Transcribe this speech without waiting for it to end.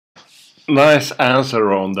Nice answer,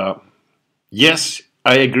 Rhonda. Yes,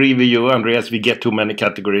 I agree with you, Andreas. We get too many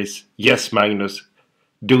categories. Yes, Magnus,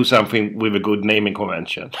 do something with a good naming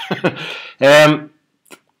convention. um,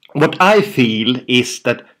 what I feel is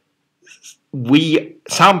that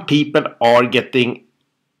some people are getting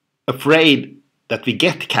afraid that we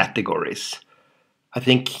get categories. I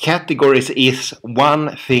think categories is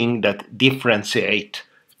one thing that differentiate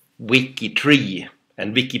Wikitree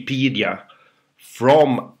and Wikipedia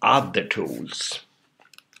from other tools.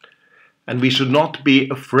 And we should not be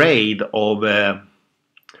afraid of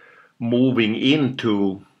moving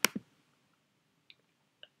into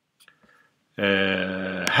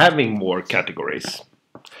having more categories.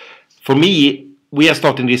 For me, we are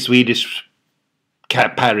starting this Swedish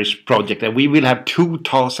parish project and we will have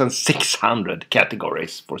 2,600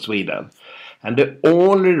 categories for Sweden. And the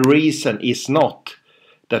only reason is not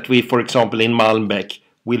that we, for example, in Malmbäck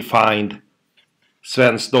will find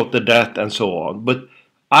Svensdotter that and so on. But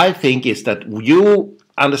I think is that you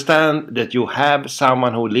understand that you have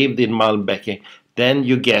someone who lived in Malmbäck, then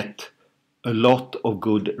you get a lot of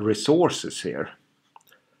good resources here.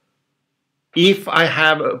 If I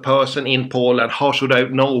have a person in Poland, how should I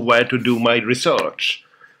know where to do my research?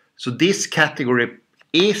 So this category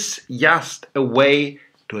is just a way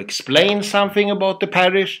to explain something about the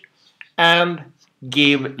parish and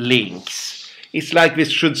give links. It's like we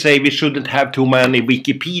should say we shouldn't have too many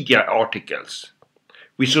Wikipedia articles.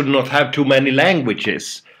 We should not have too many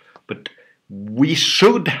languages. But we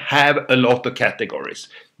should have a lot of categories.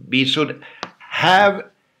 We should have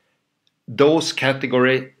those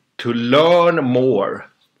categories to learn more.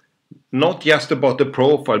 Not just about the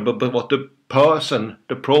profile, but what the person,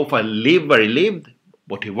 the profile lived, where he lived,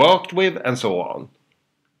 what he worked with, and so on.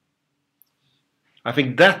 I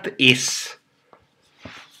think that is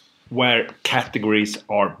where categories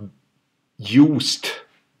are used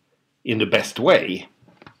in the best way.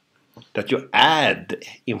 That you add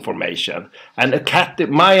information. And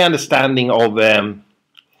my understanding of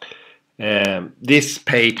this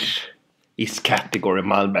page is category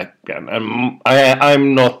Malmbäck. And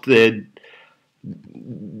I'm not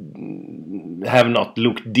have not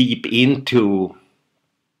looked deep into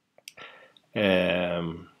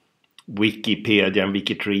Wikipedia and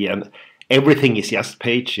Wikitree, and everything is just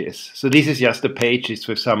pages. So this is just the pages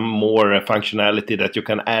with some more functionality that you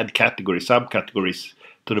can add categories, subcategories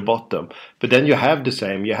to the bottom. But then you have the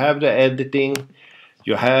same. You have the editing.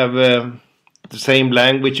 You have the same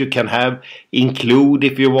language. You can have include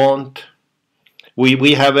if you want.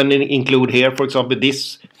 We have an include here. For example,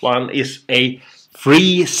 this one is a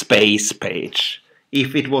free space page.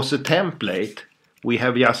 If it was a template, we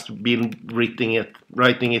have just been writing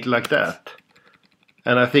it like that.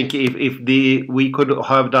 And I think if we could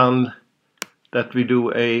have done that, we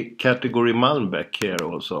do a category Malmbäck here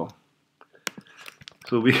also.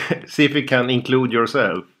 So we see if we can include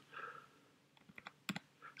yourself.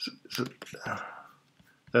 So,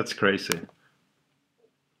 that's crazy.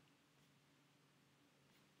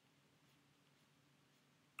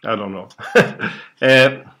 I don't know.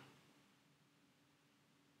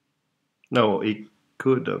 No, it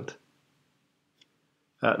couldn't.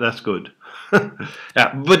 That's good.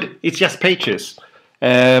 Yeah, but it's just pages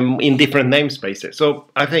in different namespaces. So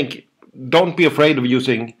I think don't be afraid of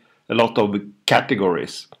using a lot of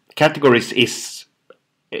categories. Categories is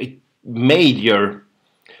a major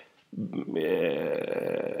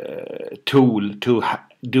tool to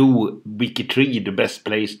do Wikitree the best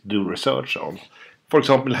place to do research on. For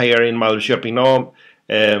example, here in Malmköping now,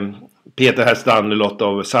 Peter has done a lot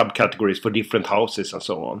of subcategories for different houses and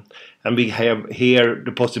so on. And we have here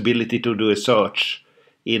the possibility to do a search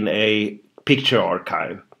in a picture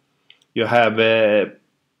archive. You have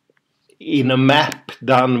in a map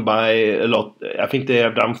done by a lot, I think they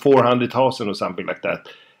have done 400,000 or something like that,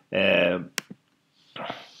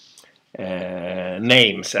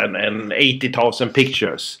 names and 80,000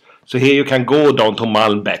 pictures. So here you can go down to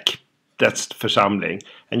Malmbäck, that's the församling,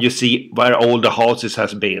 and you see where all the houses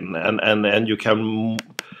has been, and you can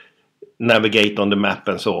navigate on the map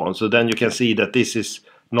and so on. So then you can see that this is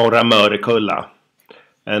Norra Mörekulla,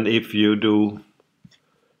 and if you do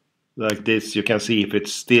like this, you can see if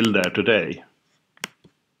it's still there today.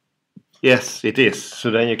 Yes, it is. So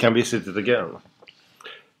then you can visit it again.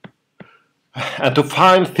 And to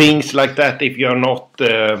find things like that, if you're not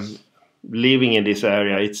living in this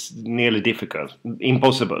area, it's nearly difficult,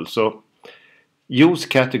 impossible. So use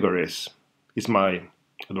categories is my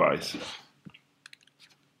advice.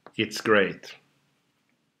 It's great.